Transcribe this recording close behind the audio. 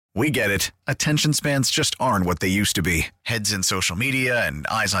We get it. Attention spans just aren't what they used to be. Heads in social media and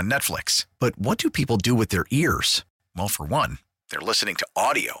eyes on Netflix. But what do people do with their ears? Well, for one, they're listening to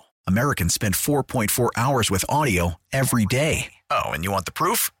audio. Americans spend 4.4 hours with audio every day. Oh, and you want the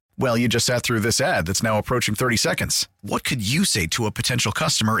proof? Well, you just sat through this ad that's now approaching 30 seconds. What could you say to a potential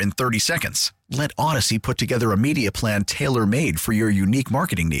customer in 30 seconds? Let Odyssey put together a media plan tailor-made for your unique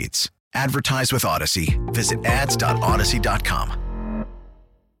marketing needs. Advertise with Odyssey. Visit ads.odyssey.com.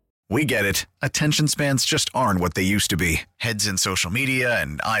 We get it. Attention spans just aren't what they used to be. Heads in social media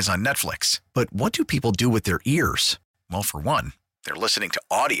and eyes on Netflix. But what do people do with their ears? Well, for one, they're listening to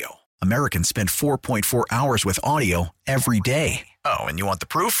audio. Americans spend 4.4 hours with audio every day. Oh, and you want the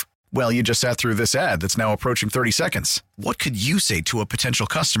proof? Well, you just sat through this ad that's now approaching 30 seconds. What could you say to a potential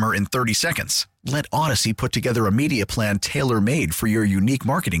customer in 30 seconds? Let Odyssey put together a media plan tailor-made for your unique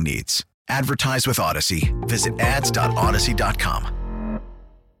marketing needs. Advertise with Odyssey. Visit ads.odyssey.com.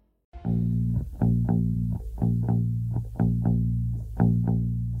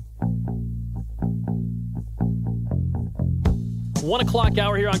 One o'clock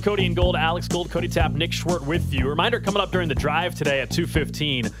hour here on Cody and Gold. Alex Gold, Cody Tapp, Nick Schwartz with you. Reminder coming up during the drive today at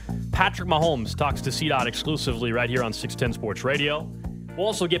 2:15. Patrick Mahomes talks to CDOT exclusively right here on 610 Sports Radio. We'll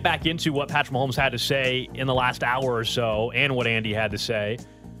also get back into what Patrick Mahomes had to say in the last hour or so and what Andy had to say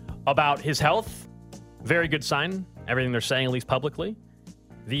about his health. Very good sign. Everything they're saying, at least publicly.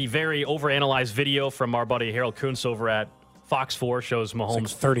 The very overanalyzed video from our buddy Harold Kuntz over at Fox 4 shows Mahomes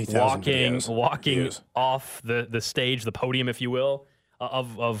like 30,000 walking off the stage, the podium, if you will,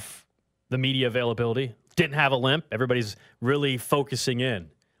 of the media availability. Didn't have a limp. Everybody's really focusing in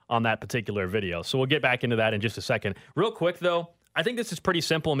on that particular video. So we'll get back into that in just a second. Real quick, though, I think this is pretty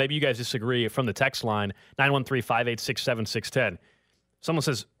simple. Maybe you guys disagree from the text line, 913-586-7610. Someone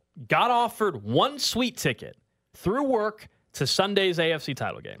says, got offered one sweet ticket through work to Sunday's AFC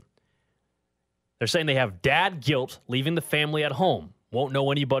title game. They're saying they have dad guilt leaving the family at home. Won't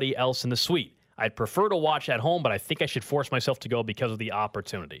know anybody else in the suite. I'd prefer to watch at home, but I think I should force myself to go because of the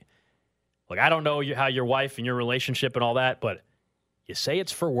opportunity. Look, I don't know how your wife and your relationship and all that, but you say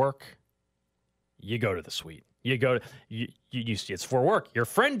it's for work, you go to the suite. You go to it's for work. Your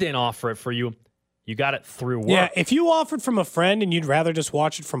friend didn't offer it for you. You got it through work. Yeah, if you offered from a friend and you'd rather just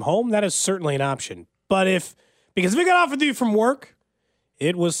watch it from home, that is certainly an option. But because if it got offered to you from work,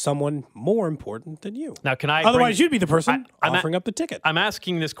 it was someone more important than you. Now, Otherwise, you'd be the person offering up the ticket. I'm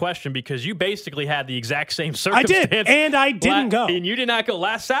asking this question because you basically had the exact same circumstance. I did, and I didn't go. And you did not go.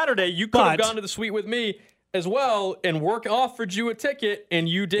 Last Saturday, you could have gone to the suite with me as well, and work offered you a ticket, and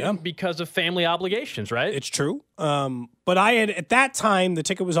you didn't because of family obligations, right? It's true. But I had, at that time, the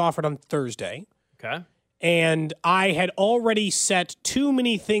ticket was offered on Thursday. Okay. And I had already set too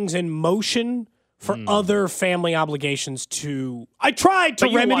many things in motion for other family obligations to... I tried to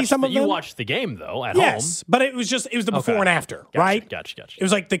remedy some of them. You watched the game, though, at home. Yes, but it was the before and after, right? Gotcha. It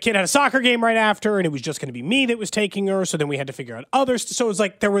was like the kid had a soccer game right after, and it was just going to be me that was taking her, so then we had to figure out others. So it was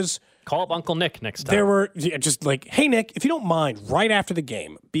like there was... Call up Uncle Nick next time. There were just like, hey, Nick, if you don't mind, right after the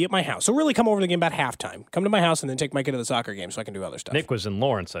game, be at my house. So really come over to the game about halftime. Come to my house and then take my kid to the soccer game so I can do other stuff. Nick was in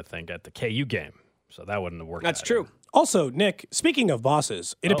Lawrence, I think, at the KU game, so that wouldn't have worked. That's true. Also, Nick, speaking of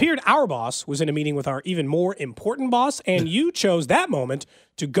bosses, it appeared our boss was in a meeting with our even more important boss, and you chose that moment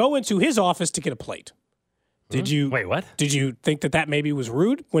to go into his office to get a plate. Did you... Wait, what? Did you think that maybe was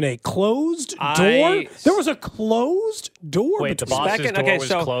rude when a closed door... There was a closed door. Wait, the boss's door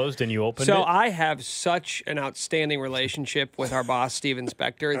was closed and you opened it? So I have such an outstanding relationship with our boss, Steven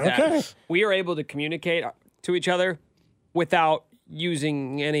Spector, that we are able to communicate to each other without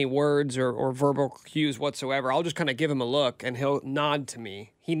using any words or verbal cues whatsoever. I'll just kind of give him a look, and he'll nod to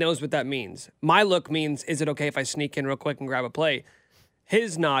me. He knows what that means. My look means, is it okay if I sneak in real quick and grab a plate?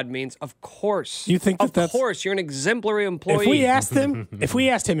 His nod means, of course. You think that's... Of course, you're an exemplary employee. If we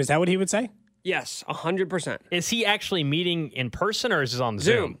asked him, is that what he would say? Yes, 100%. Is he actually meeting in person, or is this on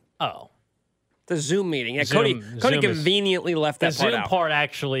Zoom? Oh. The Zoom meeting. Yeah, Cody conveniently left that part out. The Zoom part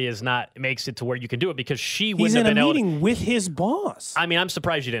actually makes it to where you can do it because she wouldn't He's have in been a meeting with his boss. I mean, I'm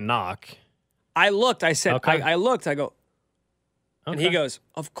surprised you didn't knock. I looked. I said, Okay. I looked. I go, and he Okay. goes,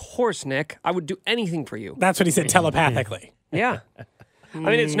 of course, Nick. I would do anything for you. That's what he said telepathically. Yeah. I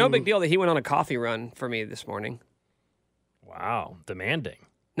mean, it's no big deal that he went on a coffee run for me this morning. Wow. Demanding.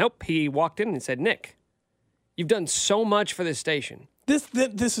 Nope. He walked in and said, Nick, you've done so much for this station.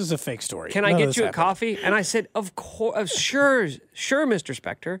 This is a fake story. Can I get you a coffee? And I said, of course, sure, Mr.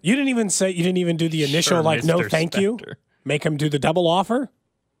 Spector. You didn't even do the initial Sure, no Mr. thank you. Spector. Make him do the double offer.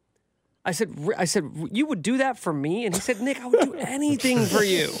 I said, you would do that for me? And he said, Nick, I would do anything for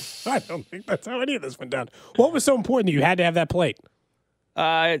you. I don't think that's how any of this went down. What was so important that you had to have that plate?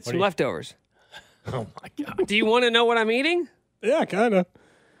 It's some leftovers. Oh, my God. Do you want to know what I'm eating? Yeah, kind of.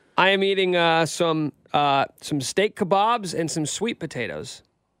 I am eating some steak kebabs and some sweet potatoes.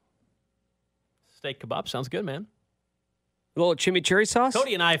 Steak kebab sounds good, man. A little chimichurri sauce.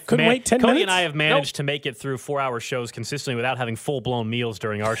 Cody and I Couldn't wait 10 Cody minutes? and I have managed to make it through 4-hour shows consistently without having full-blown meals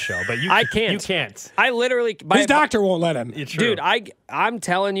during our show. But I can't. You can't. I literally... His doctor won't let him. It's true. Dude, I'm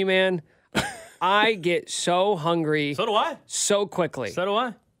telling you, man, I get so hungry So do I. so quickly. So do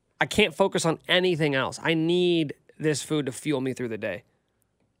I. I can't focus on anything else. I need this food to fuel me through the day.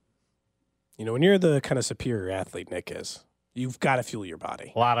 You know, when you're the kind of superior athlete Nick is, you've got to fuel your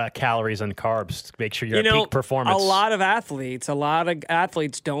body. A lot of calories and carbs to make sure you're You at know, peak performance. a lot of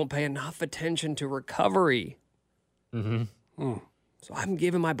athletes don't pay enough attention to recovery. Mm-hmm. So I'm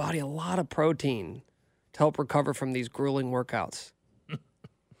giving my body a lot of protein to help recover from these grueling workouts.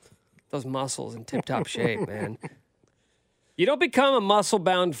 Those muscles in tip-top shape, man. You don't become a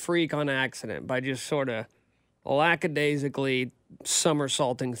muscle-bound freak on accident by just sort of lackadaisically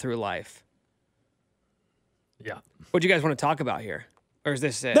somersaulting through life. Yeah. What do you guys want to talk about here? Or is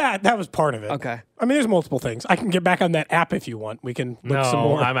this it? That was part of it. Okay. I mean, there's multiple things. I can get back on that app if you want. We can look No, some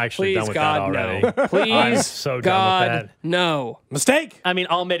more. I'm actually Please, done with God, that already. no. Please, I'm so God, done with that. no. Mistake. I mean,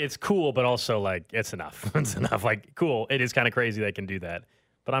 I'll admit it's cool, but also, like, it's enough. It's enough. Like, cool. It is kind of crazy they can do that.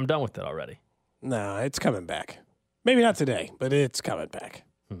 But I'm done with it already. No, it's coming back. Maybe not today, but it's coming back.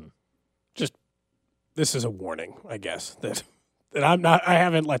 Just, this is a warning, I guess, that I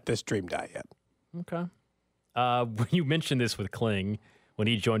haven't let this dream die yet. Okay. You mentioned this with Kling when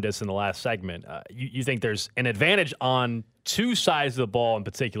he joined us in the last segment. You think there's an advantage on two sides of the ball in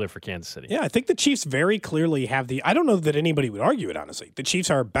particular for Kansas City? Yeah, I think the Chiefs very clearly have I don't know that anybody would argue it, honestly. The Chiefs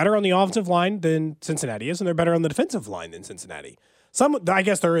are better on the offensive line than Cincinnati is, and they're better on the defensive line than Cincinnati. I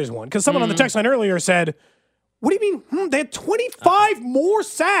guess there is one, because someone on the text line earlier said, what do you mean? They had 25 more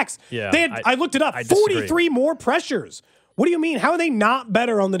sacks. Yeah, I looked it up, I disagree. 43 more pressures. What do you mean? How are they not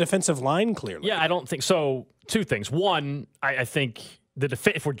better on the defensive line, clearly? Yeah, I don't think so. Two things. One, I think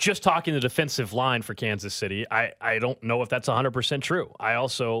if we're just talking the defensive line for Kansas City, I don't know if that's 100% true. I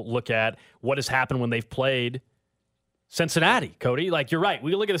also look at what has happened when they've played Cincinnati, Cody. Like, you're right.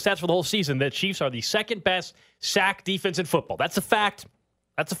 We look at the stats for the whole season. The Chiefs are the second best sack defense in football. That's a fact.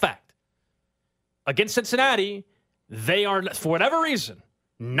 That's a fact. Against Cincinnati, they are, for whatever reason,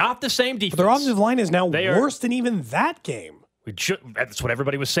 not the same defense. But their offensive line is now worse than even that game. That's what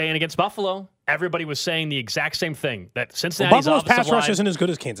everybody was saying against Buffalo. Everybody was saying the exact same thing, that Cincinnati's Buffalo's offensive pass rush line, isn't as good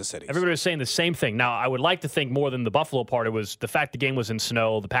as Kansas City's. everybody was saying the same thing. Now, I would like to think more than the Buffalo part, it was the fact the game was in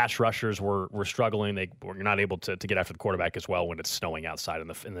snow. The pass rushers were struggling. They were not able to get after the quarterback as well when it's snowing outside and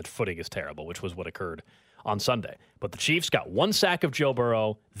the footing is terrible, which was what occurred on Sunday. But the Chiefs got one sack of Joe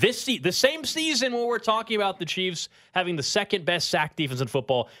Burrow. The same season when we're talking about the Chiefs having the second best sack defense in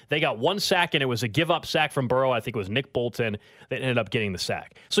football, they got one sack, and it was a give-up sack from Burrow. I think it was Nick Bolton that ended up getting the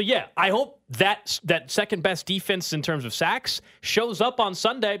sack. So, yeah, I hope that second best defense in terms of sacks shows up on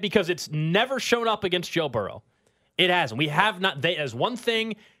Sunday, because it's never shown up against Joe Burrow. It hasn't. We have not. As one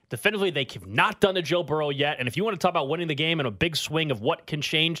thing, defensively, they have not done to Joe Burrow yet. And if you want to talk about winning the game and a big swing of what can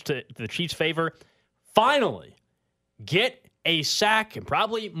change to the Chiefs' favor, finally get a sack and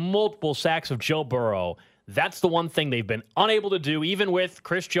probably multiple sacks of Joe Burrow. That's the one thing they've been unable to do, even with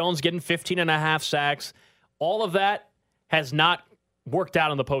Chris Jones getting 15.5 sacks. All of that has not worked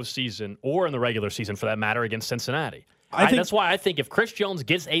out in the postseason or in the regular season, for that matter, against Cincinnati. That's why I think if Chris Jones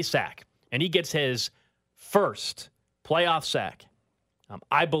gets a sack and he gets his first playoff sack,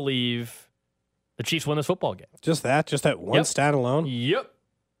 I believe the Chiefs win this football game. Just that one stat alone? Yep.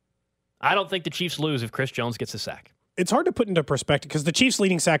 I don't think the Chiefs lose if Chris Jones gets a sack. It's hard to put into perspective, because the Chiefs'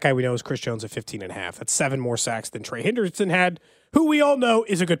 leading sack guy we know is Chris Jones at 15.5. That's 7 more sacks than Trey Hendrickson had, who we all know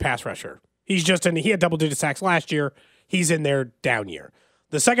is a good pass rusher. He had double-digit sacks last year. He's in their down year.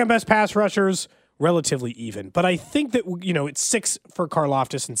 The second best pass rushers, relatively even. But I think that, it's 6 for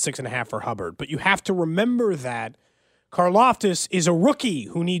Karlaftis and 6.5 for Hubbard. But you have to remember that Karlaftis is a rookie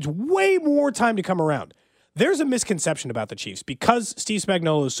who needs way more time to come around. There's a misconception about the Chiefs because Steve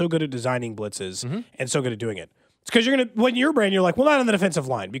Spagnuolo is so good at designing blitzes and so good at doing it. It's because when your brain, you're like, well, not on the defensive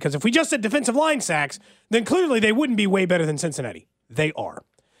line. Because if we just said defensive line sacks, then clearly they wouldn't be way better than Cincinnati. They are.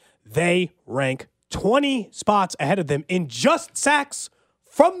 They rank 20 spots ahead of them in just sacks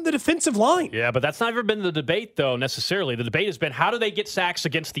from the defensive line. Yeah, but that's not ever been the debate, though, necessarily. The debate has been, how do they get sacks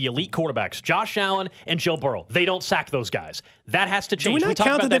against the elite quarterbacks, Josh Allen and Joe Burrow? They don't sack those guys. That has to change. Do we not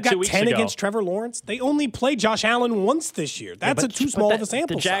count that they've got 10 against Trevor Lawrence? They only played Josh Allen once this year. That's too small of a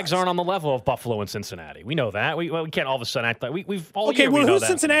sample size. The Jags aren't on the level of Buffalo and Cincinnati. We know that. We can't all of a sudden act like we've all Okay, year well, we know who's that.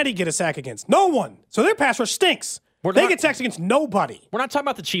 Cincinnati get a sack against? No one. So their pass rush stinks. They get sacks against nobody. We're not talking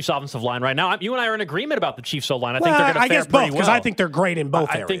about the Chiefs' offensive line right now. You and I are in agreement about the Chiefs' O-line. I think Well, they're going to fare guess both, pretty well. because I think they're great in both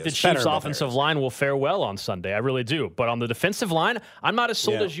I areas. think the Better Chiefs' in both offensive areas. line will fare well on Sunday. I really do. But on the defensive line, I'm not as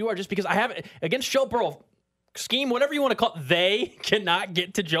sold as you are just because I have against Joe Burrow. Scheme, whatever you want to call it, they cannot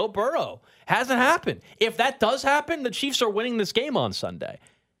get to Joe Burrow. Hasn't happened. If that does happen, the Chiefs are winning this game on Sunday.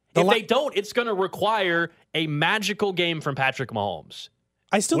 If they don't, it's going to require a magical game from Patrick Mahomes.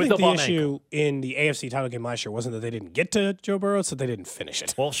 I still with think the the bum issue ankle. in the AFC title game last year wasn't that they didn't get to Joe Burrow, it's that they didn't finish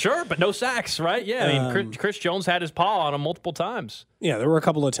it. Well, sure, but no sacks, right? Yeah, I mean, Chris Jones had his paw on him multiple times. Yeah, there were a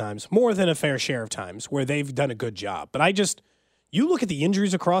couple of times, more than a fair share of times, where they've done a good job. But you look at the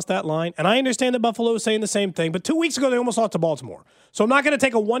injuries across that line, and I understand that Buffalo is saying the same thing, but 2 weeks ago they almost lost to Baltimore. So I'm not going to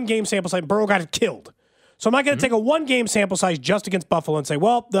take a one-game sample size. Burrow got killed. So I'm not going to take a one-game sample size just against Buffalo and say,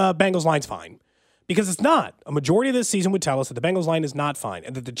 well, the Bengals line's fine. Because it's not. A majority of this season would tell us that the Bengals line is not fine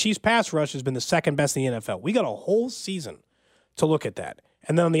and that the Chiefs pass rush has been the second best in the NFL. We got a whole season to look at that.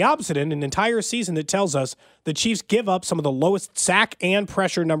 And then on the opposite end, an entire season that tells us the Chiefs give up some of the lowest sack and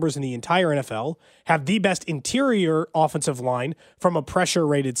pressure numbers in the entire NFL, have the best interior offensive line from a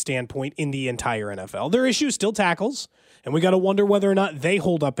pressure-rated standpoint in the entire NFL. Their issue still tackles, and we got to wonder whether or not they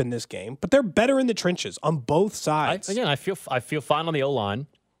hold up in this game. But they're better in the trenches on both sides. I feel fine on the O-line.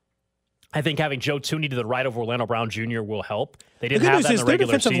 I think having Joe Tooney to the right of Orlando Brown Jr. will help. They didn't have that in the their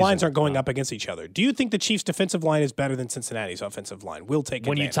regular defensive season. lines aren't going up against each other. Do you think the Chiefs' defensive line is better than Cincinnati's offensive line? We'll take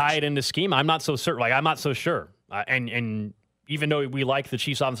when advantage. you tie it into scheme. I'm not so certain. I'm not so sure. And even though we like the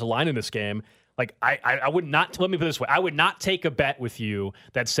Chiefs' offensive line in this game, I would not. Let me put it this way: I would not take a bet with you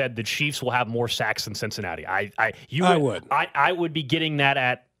that said the Chiefs will have more sacks than Cincinnati. I would. I would be getting that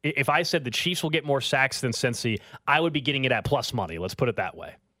at. If I said the Chiefs will get more sacks than Cincy, I would be getting it at plus money. Let's put it that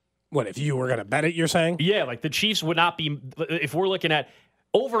way. What, if you were going to bet it, you're saying? Yeah, like the Chiefs would not be, if we're looking at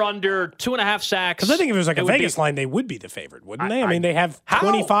over under 2.5 sacks. Because I think if it was like a Vegas line, they would be the favorite, wouldn't they? I mean, they have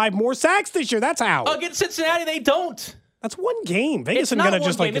 25 more sacks this year. That's how. Against Cincinnati, they don't. That's one game. Vegas It's isn't not going to one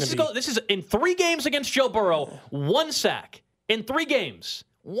just game. like This is in 3 games against Joe Burrow, 1 sack. In 3 games,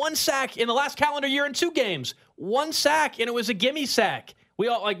 1 sack in the last calendar year in 2 games, 1 sack, and it was a gimme sack.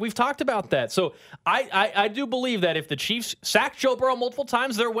 We've talked about that. So I do believe that if the Chiefs sack Joe Burrow multiple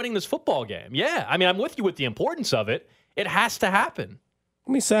times, they're winning this football game. Yeah, I mean, I'm with you with the importance of it. It has to happen.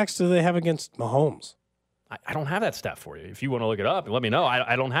 How many sacks do they have against Mahomes? I don't have that stat for you. If you want to look it up, let me know.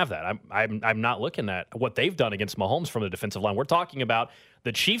 I don't have that. I'm not looking at what they've done against Mahomes from the defensive line. We're talking about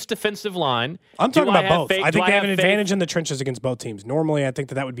the Chiefs' defensive line. I'm talking about both. I think they have an advantage in the trenches against both teams. Normally, I think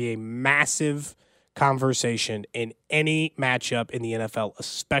that would be a massive conversation in any matchup in the NFL,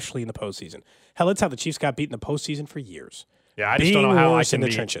 especially in the postseason. Hell, it's how the Chiefs got beat in the postseason for years. Yeah, I just don't know how I can in the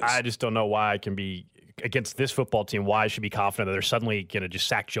be. trenches. I just don't know why I can be against this football team. Why I should be confident that they're suddenly going to just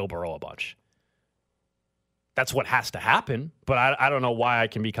sack Joe Burrow a bunch. That's what has to happen, but I don't know why I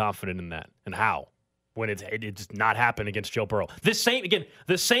can be confident in that and how when it's not happened against Joe Burrow. The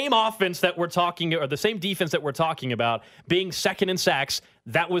same offense that we're talking, or the same defense that we're talking about being second in sacks.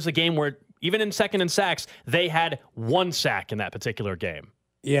 That was a game where even in second in sacks, they had 1 sack in that particular game.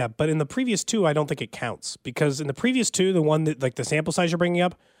 Yeah, but in the previous 2, I don't think it counts because in the previous 2, the one that like the sample size you're bringing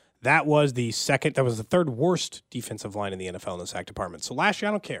up, that was the 3rd worst defensive line in the NFL in the sack department. So last year,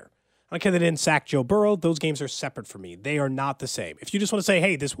 I don't care. I don't care they didn't sack Joe Burrow. Those games are separate for me. They are not the same. If you just want to say,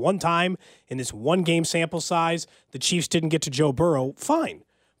 hey, this one time in this 1 game sample size, the Chiefs didn't get to Joe Burrow, fine.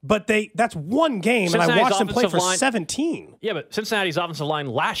 But that's 1 game, and I watched them play for 17. Yeah, but Cincinnati's offensive line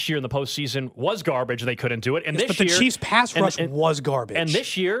last year in the postseason was garbage. They couldn't do it. And yes, this but year, the Chiefs' pass rush was garbage. And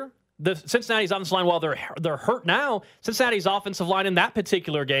this year, the Cincinnati's offensive line, while they're hurt now, Cincinnati's offensive line in that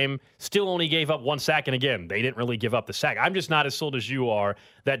particular game still only gave up 1 sack. And again, they didn't really give up the sack. I'm just not as sold as you are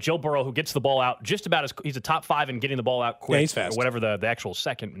that Joe Burrow, who gets the ball out just about as he's a top 5 in getting the ball out quick, yeah, he's fast. Or whatever the actual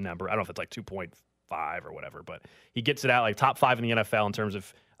second number. I don't know if it's like 2.5 or whatever, but he gets it out like top 5 in the NFL in terms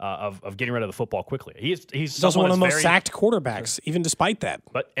of getting rid of the football quickly. He's also one of the most sacked quarterbacks, even despite that.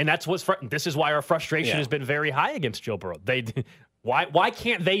 And that's this is why our frustration has been very high against Joe Burrow. Why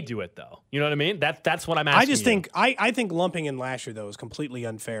can't they do it though? You know what I mean? That's what I'm asking. I just think I think lumping in last year though is completely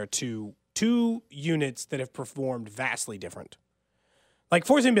unfair to 2 units that have performed vastly different. Like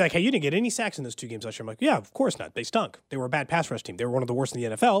Forrest would be like, hey, you didn't get any sacks in those 2 games last year. I'm like, yeah, of course not. They stunk. They were a bad pass rush team. They were one of the worst in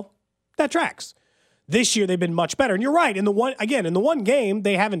the NFL. That tracks. This year they've been much better. And you're right. In the one game,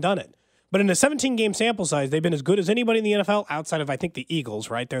 they haven't done it. But in a 17-game sample size, they've been as good as anybody in the NFL outside of, I think, the Eagles,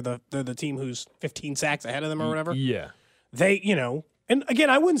 right? They're the team who's 15 sacks ahead of them or whatever. Yeah. They, and again,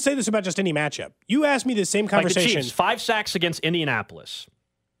 I wouldn't say this about just any matchup. You asked me the same conversation. Like the Chiefs, 5 sacks against Indianapolis,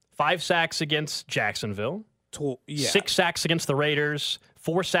 5 sacks against Jacksonville, 6 sacks against the Raiders,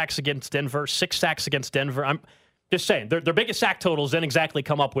 4 sacks against Denver, 6 sacks against Denver. Just saying, their biggest sack totals didn't exactly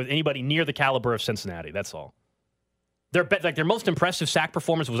come up with anybody near the caliber of Cincinnati. That's all. Their most impressive sack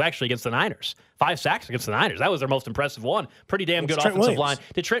performance was actually against the Niners. 5 sacks against the Niners. That was their most impressive one. Pretty damn good offensive line.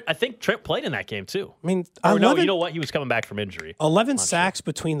 I think Trent played in that game too. I mean, no, you know what? He was coming back from injury. 11 sacks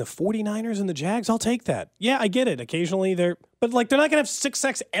between the 49ers and the Jags. I'll take that. Yeah, I get it. Occasionally but like they're not gonna have 6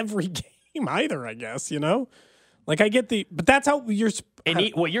 sacks every game either. I guess Like I get but that's how you're.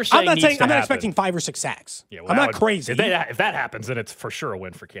 What you're saying, I'm not expecting 5 or 6 sacks. Yeah, well, I'm not crazy. If that happens, then it's for sure a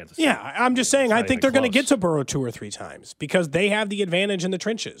win for Kansas City. Yeah, I'm just saying. I think they're going to get to Burrow 2 or 3 times because they have the advantage in the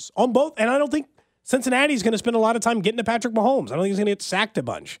trenches on both. And I don't think Cincinnati's going to spend a lot of time getting to Patrick Mahomes. I don't think he's going to get sacked a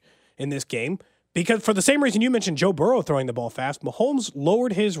bunch in this game. Because for the same reason you mentioned Joe Burrow throwing the ball fast, Mahomes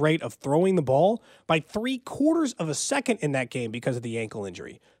lowered his rate of throwing the ball by 3/4 of a second in that game because of the ankle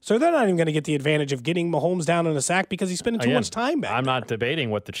injury. So they're not even going to get the advantage of getting Mahomes down in a sack because he's spending too much time back. I'm not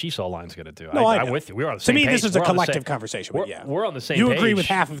debating what the Chiefs all-line's going to do. No, I'm with you. We're on the same page. To me, this is a collective conversation. We're on the same page. You agree with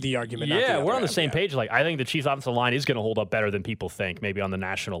half of the argument. Yeah, we're on the same page. Like I think the Chiefs' offensive line is going to hold up better than people think, maybe on the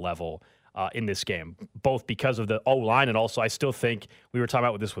national level. In this game, both because of the O-line and also I still think we were talking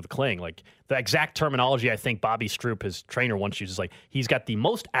about this with Kling, like the exact terminology I think Bobby Stroop, his trainer, once used is like he's got the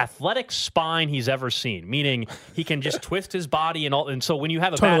most athletic spine he's ever seen, meaning he can just twist his body and so when you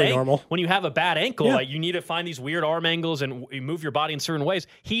have a bad ankle, like you need to find these weird arm angles and move your body in certain ways.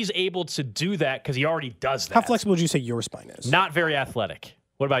 He's able to do that because he already does that. How flexible would you say your spine is? Not very athletic.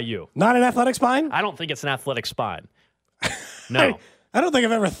 What about you? Not an athletic spine? I don't think it's an athletic spine. No. I don't think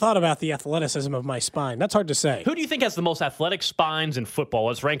I've ever thought about the athleticism of my spine. That's hard to say. Who do you think has the most athletic spines in football?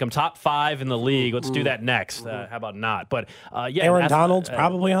 Let's rank them top 5 in the league. Let's do that next. How about not? But yeah, Aaron Donald's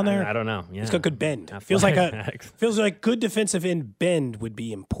probably on there. I don't know. Yeah. He's got good bend. Feels like good defensive end bend would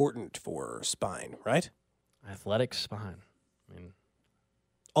be important for spine, right? Athletic spine. I mean,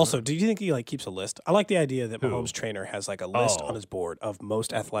 also, do you think he keeps a list? I like the idea that Mahomes' trainer has a list on his board of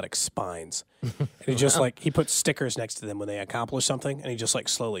most athletic spines. And he just he puts stickers next to them when they accomplish something, and he just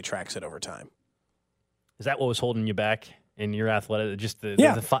slowly tracks it over time. Is that what was holding you back in your athletic? Just the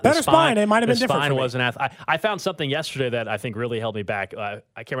better spine. It might have been different. The spine was an athletic. I found something yesterday that I think really held me back. I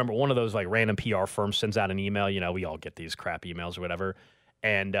can't remember. One of those random PR firms sends out an email. We all get these crap emails or whatever,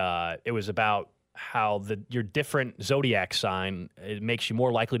 and it was about how your different zodiac sign it makes you more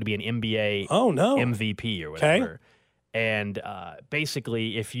likely to be an NBA MVP or whatever. Okay. And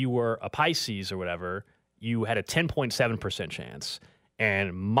basically, if you were a Pisces or whatever, you had a 10.7% chance.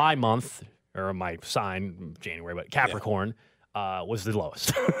 And my month, or my sign, January, but Capricorn, was the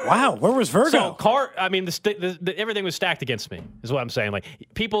lowest. Wow, where was Virgo? So, everything was stacked against me, is what I'm saying.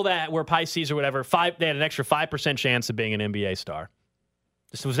 People that were Pisces or whatever, they had an extra 5% chance of being an NBA star.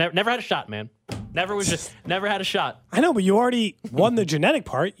 This was never had a shot, man. Never had a shot. I know, but you already won the genetic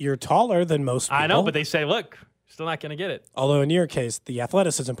part. You're taller than most people. I know, but they say, look, still not going to get it. Although in your case, the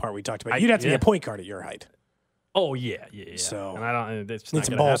athleticism part we talked about, you'd have to be a point guard at your height. Oh yeah. So and I don't. It's need not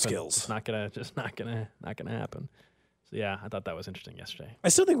some gonna ball happen. skills. It's not gonna happen. So yeah, I thought that was interesting yesterday. I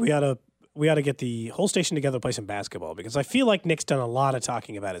still think we ought to get the whole station together to play some basketball because I feel like Nick's done a lot of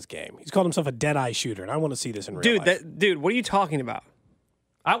talking about his game. He's called himself a dead-eye shooter, and I want to see this in real life. Dude, what are you talking about?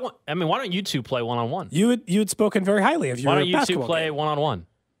 Why don't you two play one-on-one? You had spoken very highly of your basketball. Why don't you two play game. One-on-one?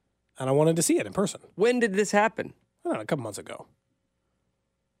 And I wanted to see it in person. When did this happen? I don't know, a couple months ago.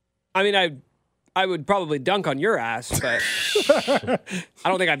 I mean, I would probably dunk on your ass, but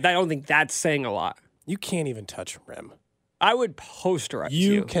I don't think that's saying a lot. You can't even touch rim. I would posterize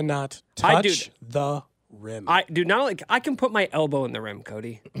you. You cannot touch the rim. I can put my elbow in the rim,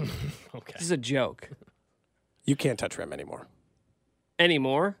 Cody. Okay. This is a joke. You can't touch rim anymore.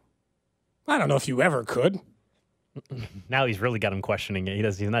 Anymore? I don't know if you ever could. Now he's really got him questioning it.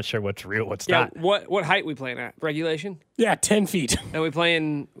 He's not sure what's real, what's not. What height we playing at? Regulation? Yeah, 10 feet. And we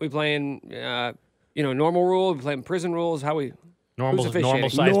playing normal rule, we playing prison rules, how we normal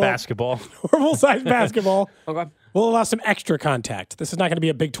size basketball. Normal size basketball. Okay. We'll allow some extra contact. This is not going to be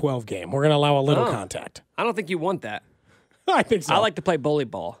a Big 12 game. We're going to allow a little contact. I don't think you want that. I think so. I like to play bully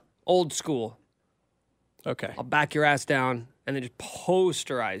ball. Old school. Okay. I'll back your ass down and then just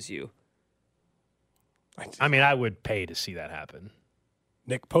posterize you. I mean, I would pay to see that happen.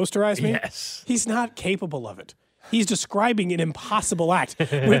 Nick posterize me? Yes. He's not capable of it. He's describing an impossible act.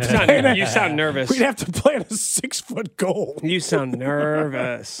 You sound nervous. We'd have to play on a 6-foot goal. You sound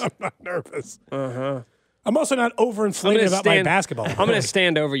nervous. I'm not nervous. Uh-huh. I'm also not overinflated about my basketball. I'm going to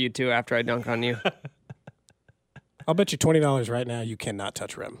stand over you, too, after I dunk on you. I'll bet you $20 right now you cannot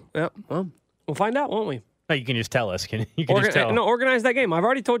touch rim. Yep. Well, we'll find out, won't we? No, you can just tell us. You can just tell. No, organize that game. I've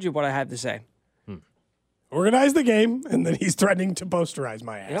already told you what I have to say. Organize the game, and then he's threatening to posterize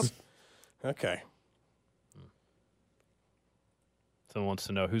my ass. Yep. Okay. Someone wants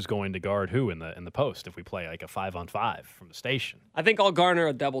to know who's going to guard who in the post if we play like a 5-on-5 from the station. I think I'll garner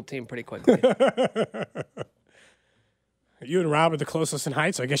a double team pretty quickly. You and Rob are the closest in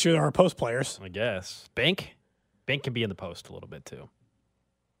height, so I guess you're our post players. I guess. Bink can be in the post a little bit too.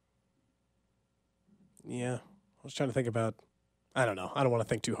 Yeah. I was trying to think about, I don't know. I don't want to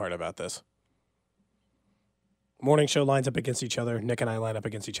think too hard about this. Morning show lines up against each other. Nick and I line up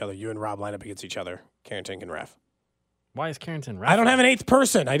against each other. You and Rob line up against each other. Carrington can ref. Why is Carrington ref? I don't have an eighth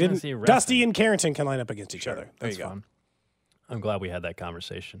person. I didn't. see Dusty and Carrington can line up against each other. There That's you go. fun. I'm glad we had that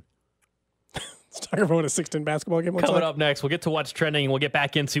conversation. Let's talk about what a 610 basketball game looks Coming like. up next, we'll get to what's trending, and we'll get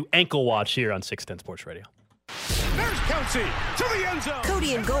back into Ankle Watch here on 610 Sports Radio. There's Kelsey to the end zone.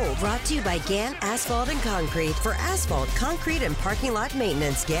 Cody and Gold brought to you by Gann Asphalt and Concrete. For asphalt, concrete, and parking lot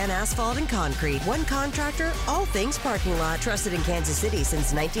maintenance, Gann Asphalt and Concrete. One contractor, all things parking lot. Trusted in Kansas City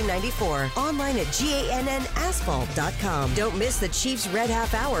since 1994. Online at GANNasphalt.com. Don't miss the Chiefs Red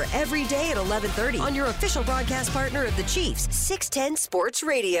Half Hour every day at 11:30 on your official broadcast partner of the Chiefs, 610 Sports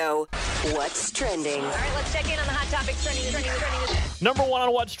Radio. What's trending? All right, let's check in on the hot topics trending. Number one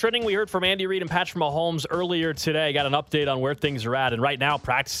on what's trending, we heard from Andy Reid and Patrick Mahomes earlier today. Got an update on where things are at. And right now,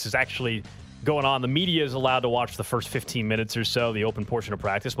 practice is actually going on. The media is allowed to watch the first 15 minutes or so, the open portion of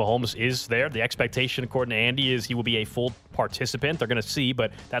practice. Mahomes is there. The expectation, according to Andy, is he will be a full participant. They're going to see,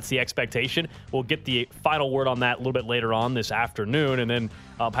 but that's the expectation. We'll get the final word on that a little bit later on this afternoon. And then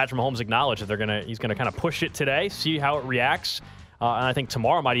Patrick Mahomes acknowledged that he's going to kind of push it today, see how it reacts. And I think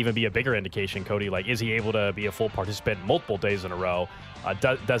tomorrow might even be a bigger indication, Cody. Like, is he able to be a full participant multiple days in a row?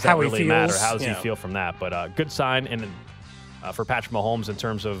 Does that really matter? How does he feel from that? But good sign and for Patrick Mahomes in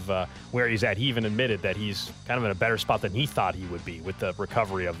terms of where he's at. He even admitted that he's kind of in a better spot than he thought he would be with the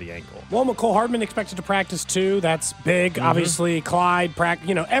recovery of the ankle. Well, McCole Hardman expected to practice too. That's big. Obviously, Clyde,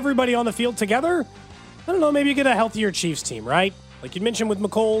 everybody on the field together. I don't know, maybe you get a healthier Chiefs team, right? Like you mentioned with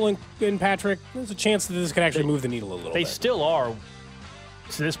McCole and Patrick, there's a chance that this could actually move the needle a little bit. They still are,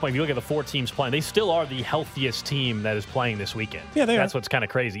 to this point, if you look at the 4 teams playing, they still are the healthiest team that is playing this weekend. Yeah, they are. That's what's kind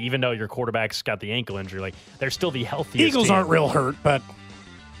of crazy. Even though your quarterback's got the ankle injury, like they're still the healthiest Eagles team. aren't real hurt, but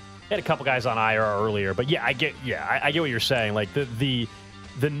They had a couple guys on IR earlier. But I get what you're saying. Like the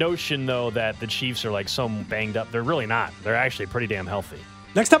notion though that the Chiefs are like so banged up, they're really not. They're actually pretty damn healthy.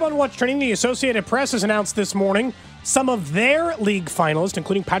 next up on What's Trending, the Associated Press has announced this morning some of their league finalists,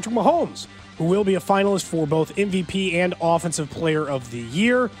 including Patrick Mahomes, who will be a finalist for both MVP and Offensive Player of the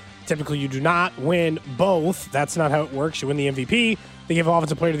Year. Typically, you do not win both. That's not how it works. You win the MVP. They give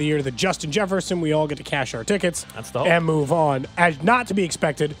Offensive Player of the Year to the Justin Jefferson. We all get to cash our tickets That's the hope. and move on. As not to be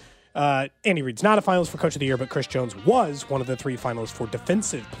expected, Andy Reid's not a finalist for Coach of the Year, but Chris Jones was one of the 3 finalists for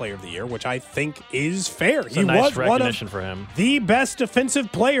Defensive Player of the Year, which I think is fair. It's He a nice was one recognition of for him. the best defensive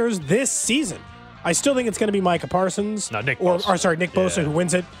players this season. I still think it's going to be Micah Parsons. No, Nick Bosa. Nick Bosa, who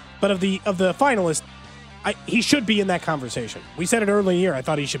wins it. But of the finalists, he should be in that conversation. We said it early in the year. I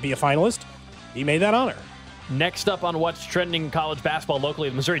thought he should be a finalist. He made that honor. Next up on What's Trending in college basketball locally,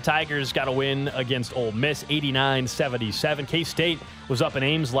 the Missouri Tigers got a win against Ole Miss, 89-77. K-State was up in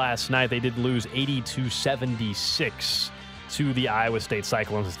Ames last night. They did lose 82-76 to the Iowa State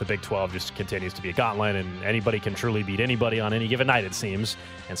Cyclones. As the Big 12 just continues to be a gauntlet, and anybody can truly beat anybody on any given night, it seems.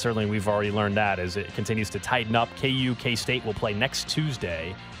 And certainly we've already learned that as it continues to tighten up. K-State will play next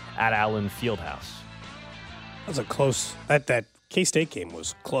Tuesday at Allen Fieldhouse. That was a close. That K-State game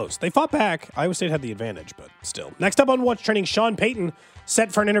was close. They fought back. Iowa State had the advantage, but still. Next up on What's Trending, Sean Payton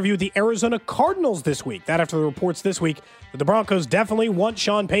set for an interview with the Arizona Cardinals this week. That after the reports this week that the Broncos definitely want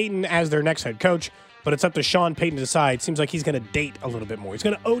Sean Payton as their next head coach, but it's up to Sean Payton to decide. Seems like he's going to date a little bit more. He's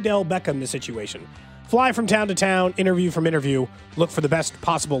going to Odell Beckham the situation. Fly from town to town, interview from interview, look for the best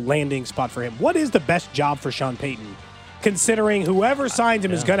possible landing spot for him. What is the best job for Sean Payton, considering whoever signs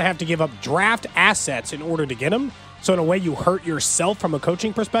him is going to have to give up draft assets in order to get him? So in a way, you hurt yourself from a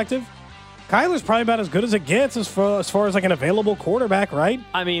coaching perspective. Kyler's probably about as good as it gets as far as like an available quarterback, right?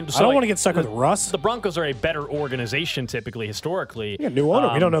 I mean, I don't want to get stuck with Russ. The Broncos are a better organization typically, historically. Yeah, new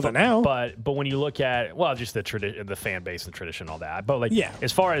owner. We don't know that now. But when you look at just the fan base and tradition, all that. But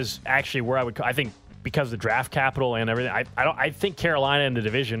as far as actually where I think because of the draft capital and everything, I think Carolina in the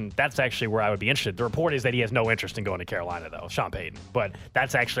division, that's actually where I would be interested. The report is that he has no interest in going to Carolina, though, Sean Payton. But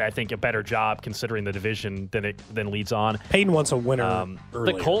that's actually, I think, a better job considering the division than leads on. Payton wants a winner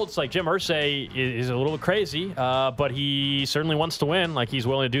earlier. The Colts, like Jim Irsay, is a little crazy, but he certainly wants to win. Like, he's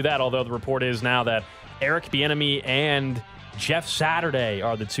willing to do that, although the report is now that Eric Bieniemy and Jeff Saturday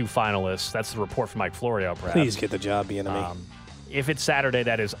are the 2 finalists. That's the report from Mike Florio, perhaps. Please get the job, Bieniemy. If it's Saturday,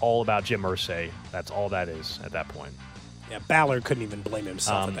 that is all about Jim Irsay. That's all that is at that point. Yeah, Ballard couldn't even blame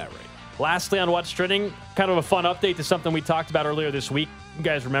himself at that rate. Lastly, on What's Trending, kind of a fun update to something we talked about earlier this week. You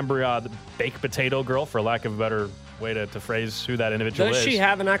guys remember the baked potato girl, for lack of a better way to phrase who that individual is. Does she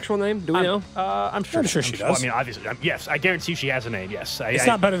have an actual name? Do we know? I'm sure she does. Well, I mean, obviously, yes. I guarantee she has a name, yes. It's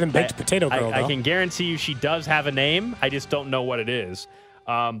not better than baked potato girl, though. I can guarantee you she does have a name. I just don't know what it is.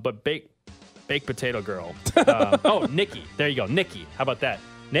 But baked potato girl. Nikki. There you go. Nikki. How about that?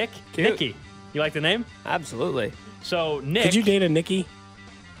 Nick? Cute. Nikki. You like the name? Absolutely. So, Nick. Could you date a Nikki?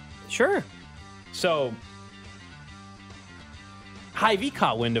 Sure. So, Hy-Vee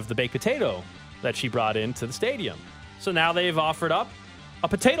caught wind of the baked potato that she brought into the stadium. So now they've offered up a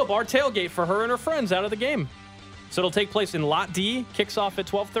potato bar tailgate for her and her friends out of the game. So it'll take place in Lot D, kicks off at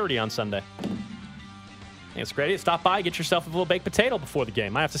 12:30 on Sunday. I think it's great. Stop by, get yourself a little baked potato before the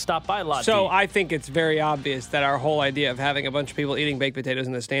game. I have to stop by Lot D. So I think it's very obvious that our whole idea of having a bunch of people eating baked potatoes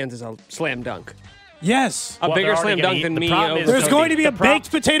in the stands is a slam dunk. Yes. A bigger slam dunk than me. There's going to be a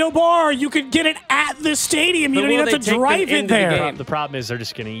baked potato bar. You could get it at the stadium. You don't even have to drive it there. The problem is they're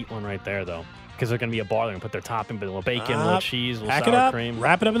just going to eat one right there, though, because they're going to be a bar. They're going to put their topping, a little bacon, a little cheese, a little sour cream.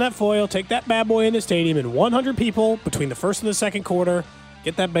 Wrap it up in that foil, take that bad boy in the stadium, and 100 people between the first and the second quarter,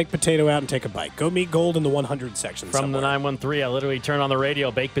 get that baked potato out and take a bite. Go meet Gold in the 100 section From somewhere. the 913, I literally turn on the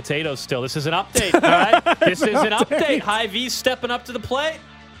radio, baked potatoes still. This is an update, all right? This is an update. Hy-Vee's stepping up to the plate.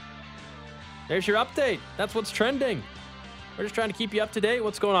 There's your update. That's what's trending. We're just trying to keep you up to date.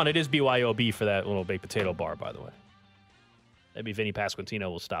 What's going on? It is BYOB for that little baked potato bar, by the way. Maybe Vinny Pasquantino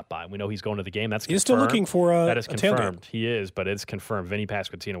will stop by. We know he's going to the game. That's confirmed. He's still looking for that is confirmed. tailgate. He is, but it's confirmed. Vinny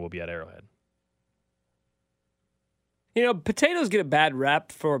Pasquantino will be at Arrowhead. You know, potatoes get a bad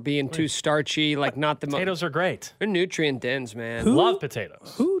rep for being too starchy, like not the most. Potatoes are great. They're nutrient dense, man. Love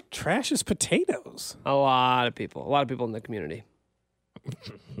potatoes. Who trashes potatoes? A lot of people. A lot of people in the community.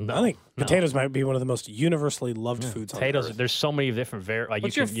 I think potatoes might be one of the most universally loved foods potatoes, on earth. there's so many different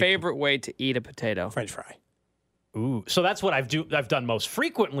What's your favorite way to eat a potato? French fry. Ooh, so that's what I've done most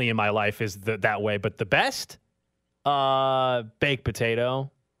frequently in my life is that way. But the best, baked potato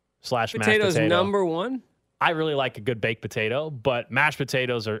 / mashed potato. Potatoes number one. I really like a good baked potato, but mashed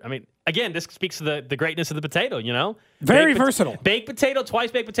potatoes are. I mean, again, this speaks to the greatness of the potato. You know, Very versatile. Baked potato, twice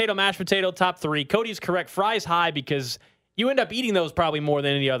baked potato, mashed potato, top three. Cody's correct. Fries high because you end up eating those probably more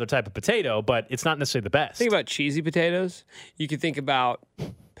than any other type of potato, but it's not necessarily the best. Think about cheesy potatoes. You could think about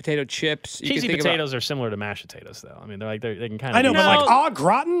potato chips. Cheesy potatoes are similar to mashed potatoes, though. I mean, they can kind of. I know, but like au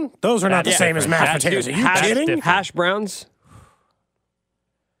gratin, those are not the same as mashed potatoes. Are you kidding? Hash browns.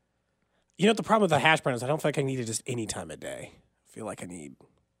 You know what the problem with the hash brown is? I don't feel like I need it just any time of day. I feel like I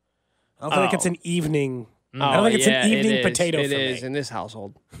don't feel like it's an evening. I don't think it's an evening potato for me. It is in this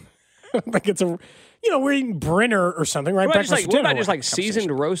household. Like it's a, we're eating Brenner or something, right? What about just like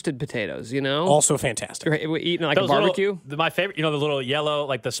seasoned roasted potatoes, Also fantastic. We're eating like a barbecue. My favorite, the little yellow,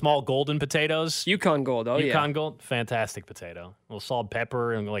 like the small golden potatoes. Yukon Gold, Yukon Gold, fantastic potato. A little salt,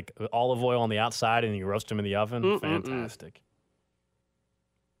 pepper, and like olive oil on the outside, and you roast them in the oven. Fantastic.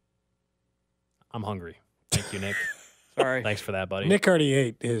 I'm hungry. Thank you, Nick. Sorry. Thanks for that, buddy. Nick already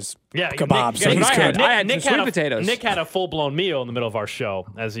ate his Nick, kebab, so he's good. I had some sweet potatoes. Nick had a full-blown meal in the middle of our show,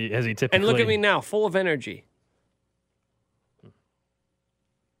 as he typically. And look at me now, full of energy.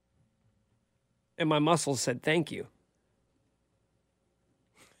 And my muscles said thank you.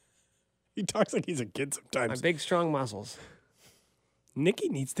 He talks like he's a kid sometimes. My big, strong muscles. Nicky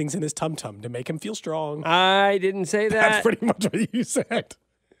needs things in his tum-tum to make him feel strong. I didn't say that. That's pretty much what you said.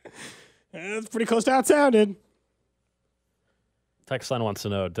 That's pretty close to how it sounded. Text line wants to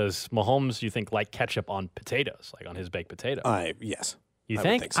know, does Mahomes, you think, like ketchup on potatoes, like on his baked potato? Yes. You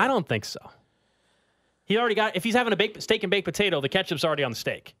think? So. I don't think so. He already got, if he's having a steak and baked potato, the ketchup's already on the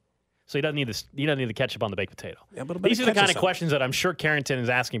steak. So he doesn't need the ketchup on the baked potato. Yeah, but these are the kind of questions that I'm sure Carrington is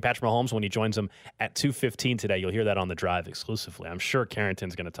asking Patrick Mahomes when he joins him at 2:15 today. You'll hear that on the drive exclusively. I'm sure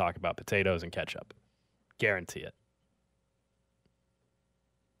Carrington's going to talk about potatoes and ketchup. Guarantee it.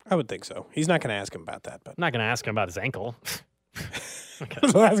 I would think so. He's not going to ask him about that. But I'm not going to ask him about his ankle.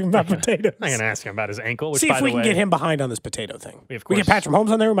 I'll ask him about potatoes. I'm not going to ask him about his ankle. Which, See by if we the can way, get him behind on this potato thing. We get Patrick Mahomes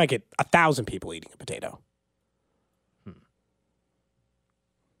on there, we might get 1,000 people eating a potato.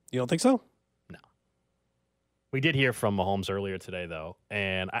 You don't think so? No. We did hear from Mahomes earlier today, though,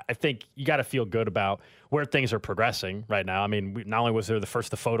 and I think you got to feel good about where things are progressing right now. I mean, not only was there the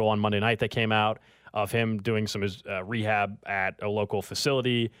photo on Monday night that came out of him doing some rehab at a local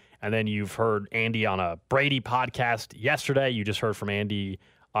facility, and then you've heard Andy on a Brady podcast yesterday. You just heard from Andy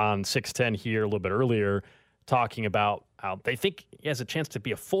on 610 here a little bit earlier talking about how they think he has a chance to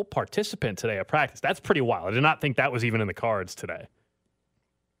be a full participant today at practice. That's pretty wild. I did not think that was even in the cards today.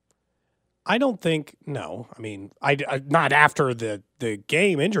 I don't think, no. I mean, I not after the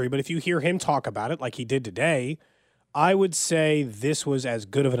game injury, but if you hear him talk about it like he did today, I would say this was as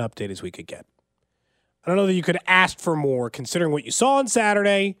good of an update as we could get. I don't know that you could ask for more considering what you saw on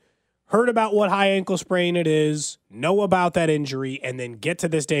Saturday, heard about what high ankle sprain it is, know about that injury, and then get to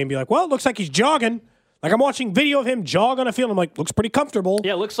this day and be like, well, it looks like he's jogging. Like I'm watching video of him jog on a field. I'm like, looks pretty comfortable.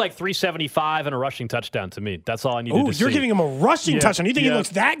 Yeah, it looks like 375 and a rushing touchdown to me. That's all I needed to see. You're giving him a rushing touchdown. You think he looks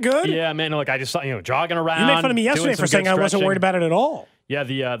that good? Yeah, man. Look, I just saw, jogging around. You made fun of me yesterday for saying I wasn't worried about it at all. Yeah,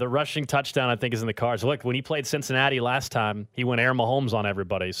 the rushing touchdown, I think, is in the cards. Look, when he played Cincinnati last time, he went Air Mahomes on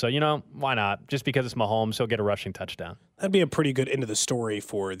everybody. So, why not? Just because it's Mahomes, he'll get a rushing touchdown. That'd be a pretty good end of the story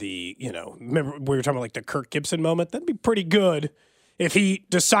for the, remember we were talking about like the Kirk Gibson moment? That'd be pretty good if he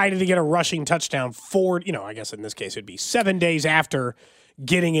decided to get a rushing touchdown for, I guess in this case it'd be 7 days after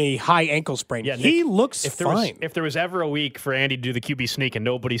getting a high ankle sprain. Yeah, he looks fine. If there was ever a week for Andy to do the QB sneak and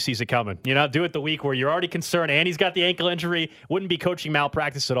nobody sees it coming, do it the week where you're already concerned Andy's got the ankle injury, wouldn't be coaching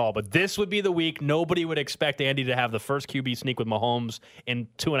malpractice at all. But this would be the week nobody would expect Andy to have the first QB sneak with Mahomes in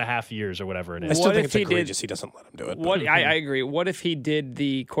 2.5 years or whatever it is. I still think it's egregious he doesn't let him do it. I agree. What if he did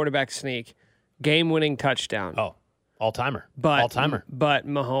the quarterback sneak, game-winning touchdown? Oh. All-timer. But All-timer.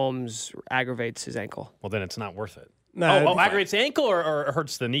 Mahomes aggravates his ankle. Well, then it's not worth it. No, aggravates the ankle or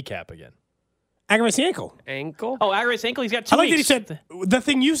hurts the kneecap again? Aggravates the ankle. Ankle? Oh, aggravates the ankle. He's got 2 I like weeks. that he said the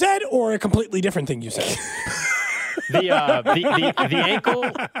thing you said or a completely different thing you said. The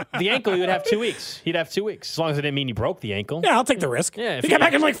ankle, he would have 2 weeks. He'd have 2 weeks, as long as it didn't mean he broke the ankle. Yeah, I'll take the risk. Yeah, he got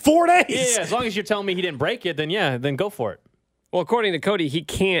back in like 4 days. Yeah, as long as you're telling me he didn't break it, then go for it. Well, according to Cody, he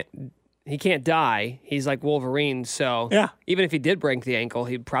can't die. He's like Wolverine, so even if he did break the ankle,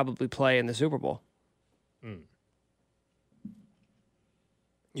 he'd probably play in the Super Bowl.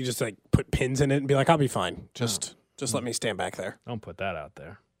 You just like put pins in it and be like, I'll be fine. Just let me stand back there. Don't put that out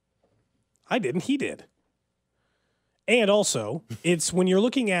there. I didn't. He did. And also, it's when you're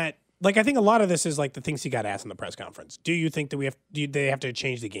looking at, like, I think a lot of this is like the things he got asked in the press conference. Do you think that they have to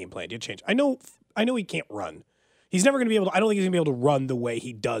change the game plan? Do you change? I know he can't run. He's never going to be able to, I don't think he's going to be able to run the way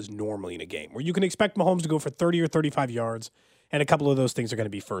he does normally in a game, where you can expect Mahomes to go for 30 or 35 yards, and a couple of those things are going to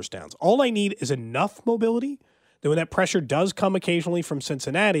be first downs. All I need is enough mobility that when that pressure does come occasionally from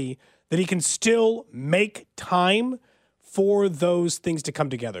Cincinnati, that he can still make time for those things to come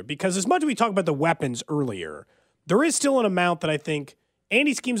together. Because as much as we talked about the weapons earlier, there is still an amount that I think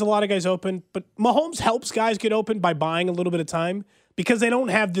Andy schemes a lot of guys open, but Mahomes helps guys get open by buying a little bit of time because they don't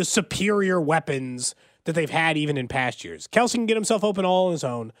have the superior weapons that they've had even in past years. Kelce can get himself open all on his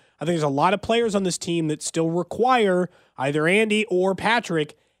own. I think there's a lot of players on this team that still require either Andy or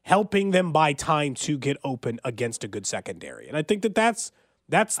Patrick helping them buy time to get open against a good secondary. And I think that's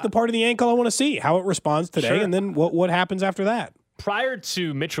the part of the ankle I want to see, how it responds today, and then what happens after that. Prior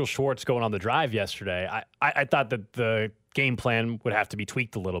to Mitchell Schwartz going on the drive yesterday, I thought that the game plan would have to be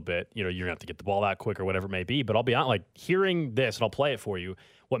tweaked a little bit. You're going to have to get the ball out quick or whatever it may be. But I'll be honest, like hearing this, and I'll play it for you,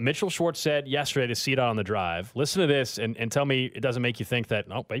 what Mitchell Schwartz said yesterday to see it on the drive, listen to this and tell me it doesn't make you think that,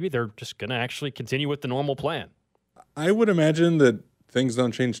 maybe they're just going to actually continue with the normal plan. I would imagine that things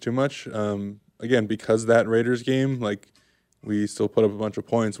don't change too much. Again, because that Raiders game, like we still put up a bunch of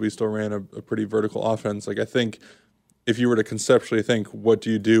points. We still ran a pretty vertical offense. Like I think if you were to conceptually think, what do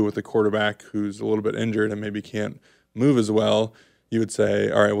you do with a quarterback who's a little bit injured and maybe can't move as well, you would say,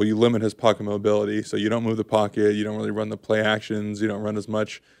 all right, well, you limit his pocket mobility. So you don't move the pocket. You don't really run the play actions. You don't run as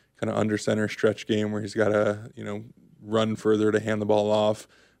much kind of under center stretch game where he's got to, run further to hand the ball off,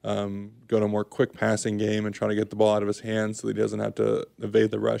 go to a more quick passing game and try to get the ball out of his hands so that he doesn't have to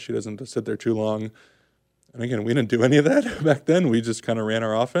evade the rush. He doesn't have to sit there too long. And again, we didn't do any of that back then. We just kind of ran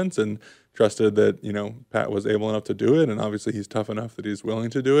our offense and trusted that, Pat was able enough to do it. And obviously he's tough enough that he's willing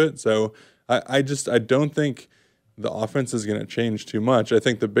to do it. So I don't think the offense is going to change too much. I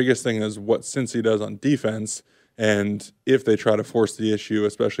think the biggest thing is what Cincy does on defense. And if they try to force the issue,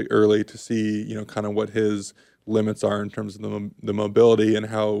 especially early, to see, kind of what his limits are in terms of the mobility and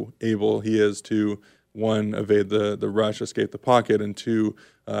how able he is to, one, evade the rush, escape the pocket, and two,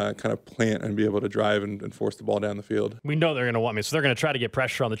 kind of plant and be able to drive and force the ball down the field. We know they're going to want me, so they're going to try to get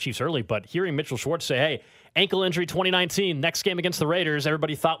pressure on the Chiefs early. But hearing Mitchell Schwartz say, hey, ankle injury 2019, next game against the Raiders,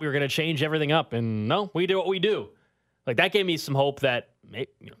 everybody thought we were going to change everything up. And no, we do what we do. Like that gave me some hope that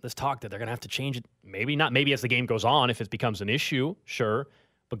this talk that they're going to have to change it. Maybe not. Maybe as the game goes on, if it becomes an issue, sure.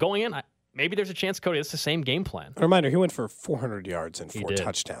 But going in, maybe there's a chance, Cody, it's the same game plan. A reminder, he went for 400 yards and 4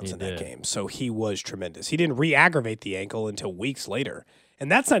 touchdowns in that game. So he was tremendous. He didn't re-aggravate the ankle until weeks later.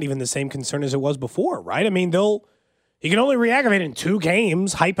 And that's not even the same concern as it was before, right? I mean, he can only re-aggravate in 2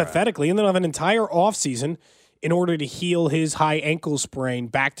 games, hypothetically, and then have an entire offseason in order to heal his high ankle sprain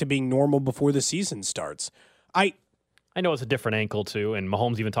back to being normal before the season starts. I know it's a different ankle too, and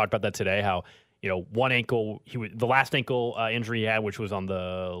Mahomes even talked about that today. How one ankle, the last ankle injury he had, which was on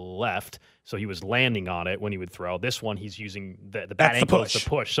the left, so he was landing on it when he would throw. This one, he's using the bad ankle as the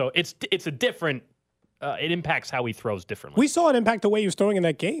push. So it's a different. It impacts how he throws differently. We saw it impact the way he was throwing in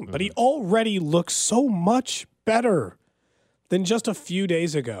that game, but he already looks so much better than just a few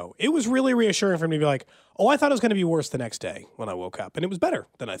days ago. It was really reassuring for him to be like, oh, I thought it was going to be worse the next day when I woke up, and it was better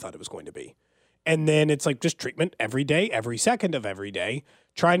than I thought it was going to be. And then it's like just treatment every day, every second of every day,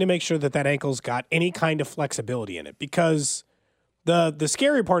 trying to make sure that ankle's got any kind of flexibility in it. Because the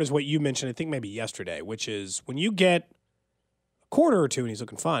scary part is what you mentioned, I think maybe yesterday, which is when you get a quarter or two and he's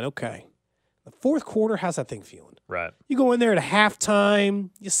looking fine, okay. The fourth quarter, how's that thing feeling? Right. You go in there at halftime,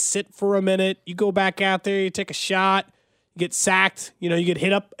 you sit for a minute, you go back out there, you take a shot, you get sacked, you get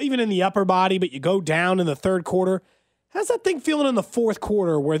hit up even in the upper body, but you go down in the third quarter. How's that thing feeling in the fourth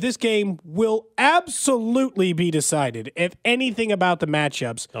quarter where this game will absolutely be decided if anything about the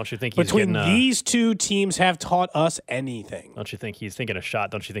matchups Don't you think he's between getting, these two teams have taught us anything? Don't you think he's thinking a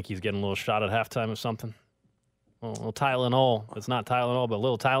shot? Don't you think he's getting a little shot at halftime or something? A little Tylenol. It's not Tylenol, but a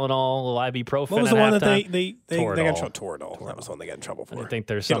little Tylenol, a little ibuprofen. What was the one that they Toradol. got in trouble? Toradol. That was the one they got in trouble for. I think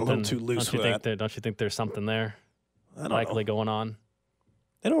there's Getting something a little too loose don't you for think that. Don't you think there's something there I don't likely know. going on?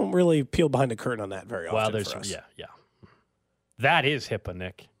 They don't really peel behind the curtain on that very often. Well, there's for us. yeah. That is HIPAA,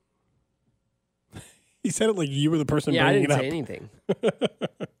 Nick. He said it like you were the person Yeah, I bringing didn't it say up. anything.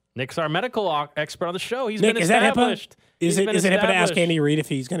 Nick's our medical expert on the show. He's Nick, been is that HIPAA? established. Is He's it been HIPAA to ask established. Andy Reid if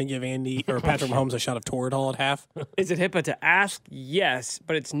he's going to give Andy or Patrick Mahomes a shot of Toradol at half? Is it HIPAA to ask? Yes,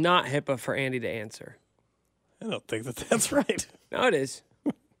 but it's not HIPAA for Andy to answer. I don't think that's right. No, it is.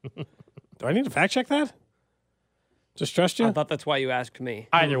 Do I need to fact check that? Just trust you? I thought that's why you asked me.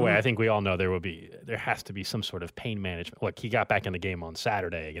 Either way, I think we all know there has to be some sort of pain management. Look, he got back in the game on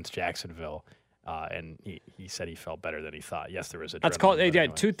Saturday against Jacksonville, and he said he felt better than he thought. Yes, there was a. That's called. Yeah,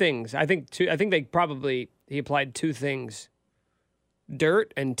 two things. I think he applied two things: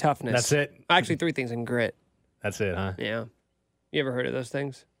 dirt and toughness. That's it. Actually, three things and grit. That's it, huh? Yeah. You ever heard of those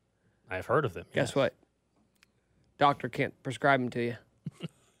things? I've heard of them. Guess what? Doctor can't prescribe them to you.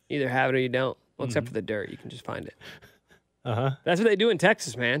 Either have it or you don't. Well, except for the dirt, you can just find it. That's what they do in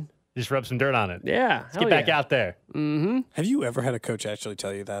Texas, man. Just rub some dirt on it. Yeah. Let's get back out there. Mm-hmm. Have you ever had a coach actually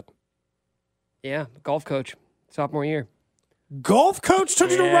tell you that? Yeah, golf coach, sophomore year. Golf coach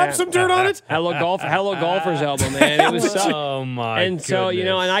told you to rub some dirt on it? Hello golfer's elbow, man. It was so. Oh my! And so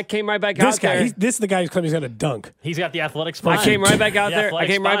and I came right back This out guy, there. this is the guy who's claiming he's going to dunk. He's got the athletic spine. I came right back out The there.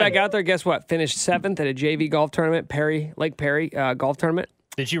 athletic spine. Guess what? Finished 7th at a JV golf tournament, Lake Perry golf tournament.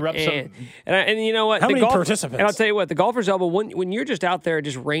 Did you rub some? And you know what? How the many participants? And I'll tell you what, the golfer's elbow, when you're just out there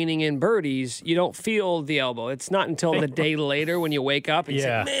just reining in birdies, you don't feel the elbow. It's not until the day later when you wake up and you say,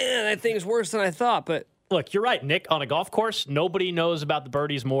 man, that thing's worse than I thought. But look, you're right, Nick. On a golf course, nobody knows about the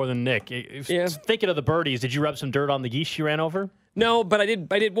birdies more than Nick. Yeah. Thinking of the birdies, did you rub some dirt on the geese you ran over? no, but I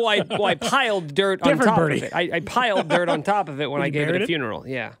did. Well, I piled dirt on Different top birdie. of it. I piled dirt on top of it when I gave it buried a it? funeral.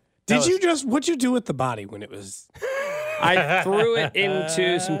 Yeah. What'd you do with the body when it was? I threw it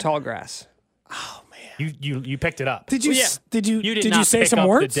into some tall grass. You picked it up. Did you? Well, yeah. Did you? You did Did not you say pick some up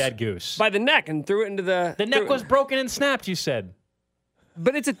words? the dead goose. By the neck and threw it into the. The neck was broken and snapped. You said.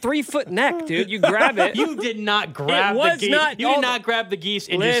 But it's a 3-foot neck, dude. You grab it. You did not grab was the geese. not You all did the- not grab the geese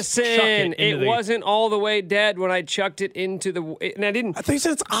and just chuck Listen, it into the. wasn't all the way dead when I chucked it into the. And I didn't. I think you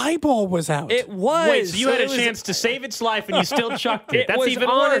said its eyeball was out. It was. Wait, so you had a it was- chance to save its life and you still chucked it. It That's was even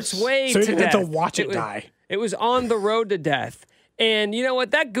on worse. its way So you to didn't have death. to watch it was- die. It was on the road to death. And you know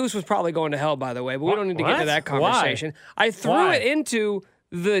what? That goose was probably going to hell, by the way, but we don't need to get into that Why? conversation. I threw Why? it into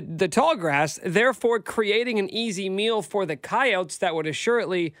the tall grass, therefore creating an easy meal for the coyotes that would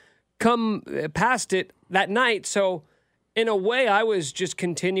assuredly come past it that night. So in a way, I was just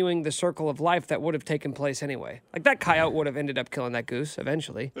continuing the circle of life that would have taken place anyway. Like that coyote would have ended up killing that goose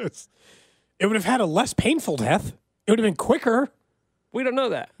eventually. It would have had a less painful death. It would have been quicker. We don't know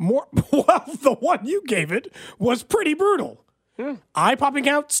that. More. Well, the one you gave it was pretty brutal. Eye popping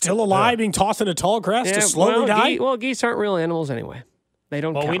out, still alive, being tossed into tall grass to slowly die. Geese aren't real animals anyway. They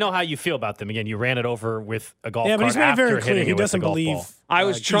don't Well, count. we know how you feel about them. Again, you ran it over with a golf Yeah, but cart he's made it after very clear hitting he it with a doesn't golf believe. ball. I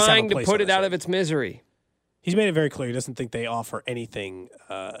was geese have a trying to place put on it this out earth. of its misery. He's made it very clear he doesn't think they offer anything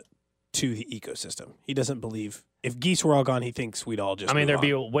to the ecosystem. He doesn't believe if geese were all gone, he thinks we'd all just. I mean, move there'd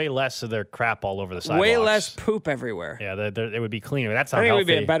be on. way less of their crap all over the sidewalks. Way less poop everywhere. Yeah, it would be cleaner. That's I think it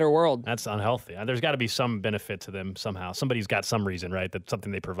unhealthy. would be a better world. That's unhealthy. There's got to be some benefit to them somehow. Somebody's got some reason, right? That's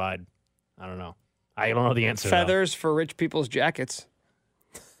something they provide. I don't know. I don't know the answer. though. Feathers for rich people's jackets.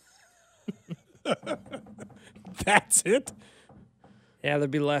 That's it? Yeah,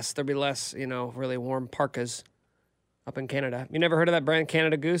 there'd be less, really warm parkas up in Canada. You never heard of that brand,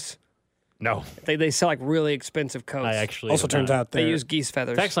 Canada Goose? No. They sell like really expensive coats. I actually Also turns out they use geese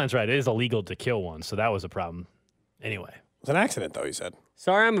feathers. Text line's right. It is illegal to kill one, so that was a problem. Anyway. It was an accident, though, he said.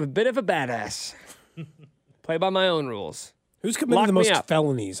 Sorry, I'm a bit of a badass. Play by my own rules. Who's committed Lock the me most up.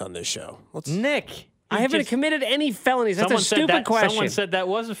 felonies on this show? Nick. I haven't committed any felonies. That's a stupid question. Someone said that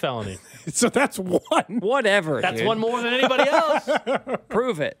was a felony. So that's one. Whatever. That's dude. one more than anybody else.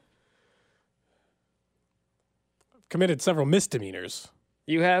 Prove it. Committed several misdemeanors.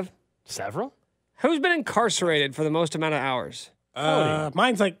 You have? Several? Who's been incarcerated for the most amount of hours?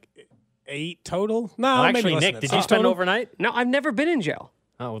 Mine's like 8 total. No, Well, maybe actually, less Nick, than did that. you spend Total? overnight? No, I've never been in jail.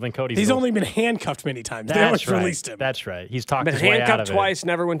 Oh, well, then Cody's. He's a little- only been handcuffed many times. They That's always right. released him. That's right. He's talked Been his way out handcuffed of twice,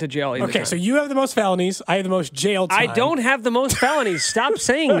 never went to jail either Okay, time. so you have the most felonies. I have the most jail time. I don't have the most felonies. Stop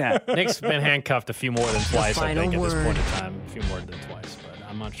saying that. it. Nick's been handcuffed a few more than twice, I final think, at this word. point in time. A few more than twice, but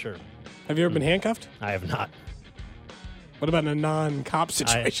I'm not sure. Have you ever been handcuffed? I have not. What about in a non-cop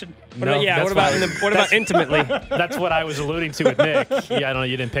situation? What about intimately? That's what I was alluding to with Nick. Yeah, I don't know.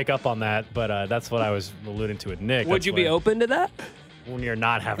 You didn't pick up on that, but that's what I was alluding to with Nick. Would That's you be what- open to that? when you're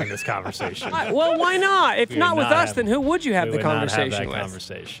not having this conversation? Well, why not? If We not would with not us, have- then who would you have we the would not conversation have that with?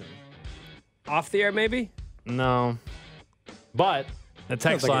 conversation. Off the air, maybe? No. But the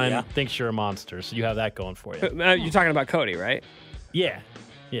text like a line yeah. thinks you're a monster, so you have that going for you. You're talking about Cody, right? Yeah.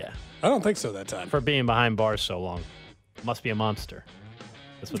 Yeah. I don't think so that time. For being behind bars so long. Must be a monster.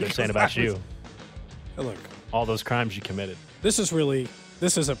 That's what they're saying about you. Hey, look, All those crimes you committed. this is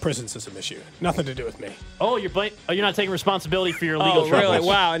a prison system issue. Nothing to do with me. Oh, you're not taking responsibility for your legal Oh, troubles. really?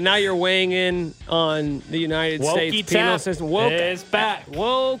 Wow. And now you're weighing in on the United Wokey States penal tap system. is back.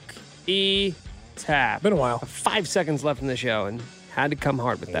 Woke-e-tap. Been a while. 5 seconds left in the show and had to come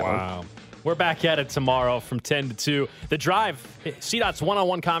hard with that one. Wow. We're back at it tomorrow from 10 to 2. The Drive, CDOT's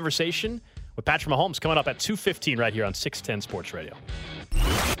one-on-one conversation with Patrick Mahomes coming up at 2:15 right here on 610 Sports Radio.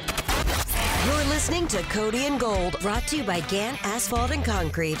 You're listening to Cody and Gold, brought to you by Gann Asphalt and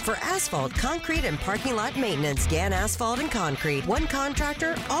Concrete. For asphalt, concrete, and parking lot maintenance, Gann Asphalt and Concrete. One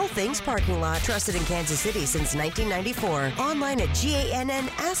contractor, all things parking lot. Trusted in Kansas City since 1994. Online at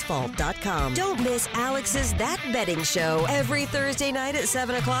GANNasphalt.com. Don't miss Alex's That Betting Show every Thursday night at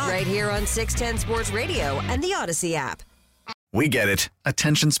 7 o'clock. Right here on 610 Sports Radio and the Odyssey app. We get it.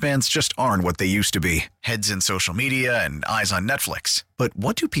 Attention spans just aren't what they used to be. Heads in social media and eyes on Netflix. But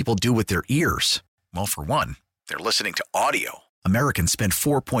what do people do with their ears? Well, for one, they're listening to audio. Americans spend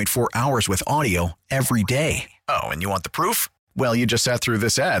 4.4 hours with audio every day. Oh, and you want the proof? Well, you just sat through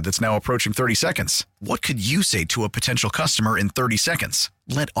this ad that's now approaching 30 seconds. What could you say to a potential customer in 30 seconds?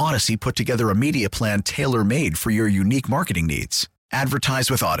 Let Odyssey put together a media plan tailor-made for your unique marketing needs.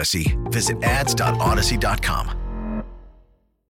 Advertise with Odyssey. Visit ads.odyssey.com.